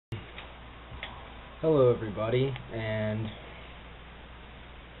Hello everybody, and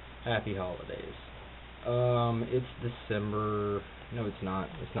happy holidays. It's December. No, it's not.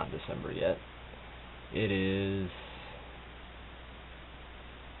 It's not December yet. It is.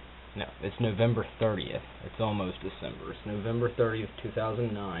 No, it's November 30th. It's almost December. It's November 30th,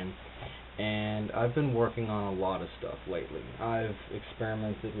 2009, and I've been working on a lot of stuff lately. I've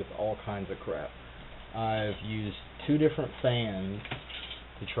experimented with all kinds of crap. I've used two different fans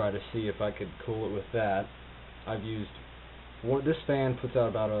to try to see if I could cool it with that. I've used this fan puts out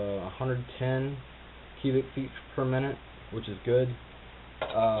about 110 cubic feet per minute, which is good.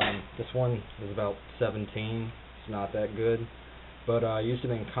 This one is about 17. It's not that good, but I used them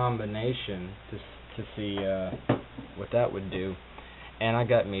in combination to see what that would do, and I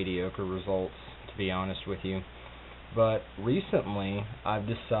got mediocre results, to be honest with you. But recently, I've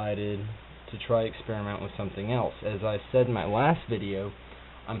decided to try experiment with something else. As I said in my last video,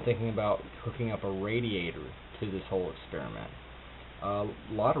 I'm thinking about hooking up a radiator to this whole experiment. A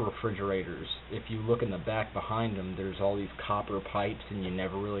lot of refrigerators, if you look in the back behind them, there's all these copper pipes and you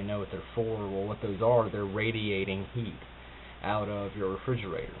never really know what they're for. Well, what those are, they're radiating heat out of your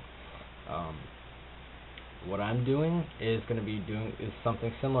refrigerator. What I'm doing is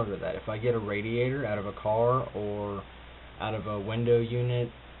something similar to that. If I get a radiator out of a car or out of a window unit,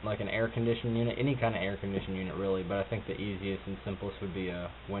 like an air conditioning unit, any kind of air conditioning unit really, but I think the easiest and simplest would be a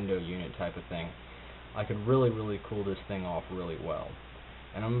window unit type of thing. I could really cool this thing off really well.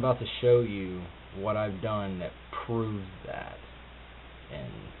 And I'm about to show you what I've done that proves that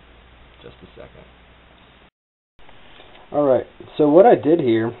in just a second. Alright, so what I did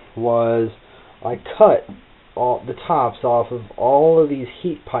here was I cut all the tops off of all of these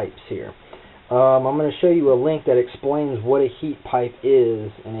heat pipes here. I'm going to show you a link that explains what a heat pipe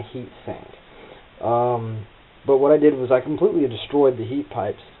is in a heat sink. But what I did was I completely destroyed the heat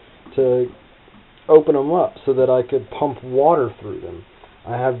pipes to open them up so that I could pump water through them.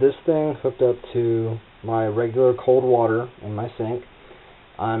 I have this thing hooked up to my regular cold water in my sink.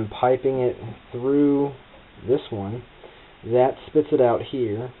 I'm piping it through this one. That spits it out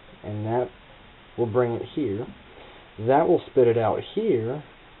here, and that will bring it here. That will spit it out here,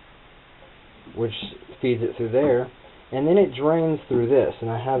 which feeds it through there, and then it drains through this, and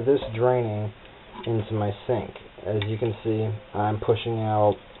I have this draining into my sink. As you can see, I'm pushing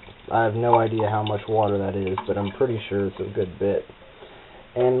out, I have no idea how much water that is, but I'm pretty sure it's a good bit.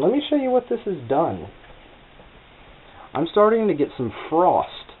 And let me show you what this has done. I'm starting to get some frost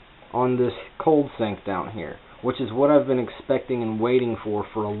on this cold sink down here, which is what I've been expecting and waiting for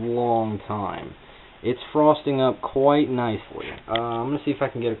a long time. It's frosting up quite nicely. I'm going to see if I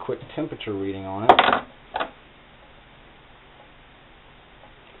can get a quick temperature reading on it.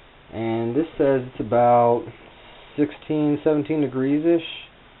 And this says it's about 16, 17 degrees-ish,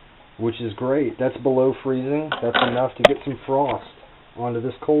 which is great. That's below freezing. That's enough to get some frost onto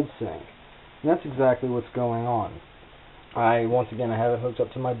this cold sink. And that's exactly what's going on. Once again, I have it hooked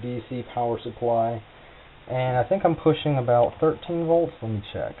up to my DC power supply, and I think I'm pushing about 13 volts. Let me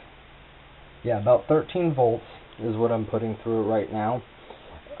check. Yeah, about 13 volts is what I'm putting through it right now,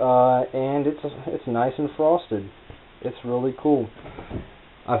 and it's nice and frosted. It's really cool.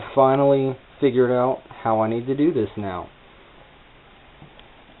 I've finally figured out how I need to do this now.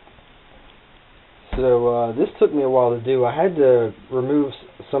 So this took me a while to do. I had to remove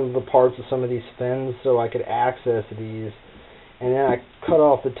some of the parts of some of these fins so I could access these, and then I cut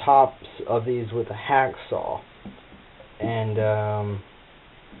off the tops of these with a hacksaw. And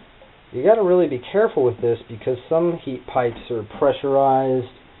you got to really be careful with this because some heat pipes are pressurized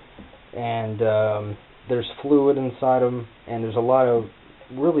and there's fluid inside them, and there's a lot of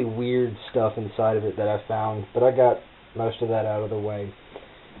really weird stuff inside of it that I found, but I got most of that out of the way.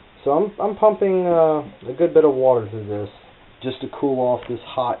 So I'm pumping a good bit of water through this just to cool off this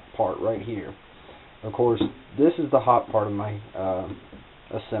hot part right here. Of course, this is the hot part of my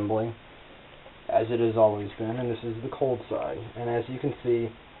assembly, as it has always been, and this is the cold side. And as you can see,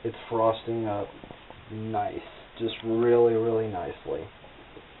 it's frosting up nice, just really nicely.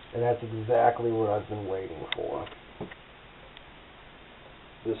 And that's exactly what I've been waiting for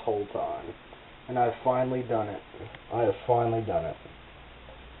this whole time. And I've finally done it. I have finally done it.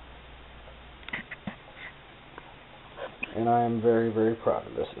 And I am very proud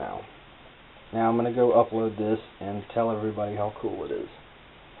of this now. Now I'm going to go upload this and tell everybody how cool it is.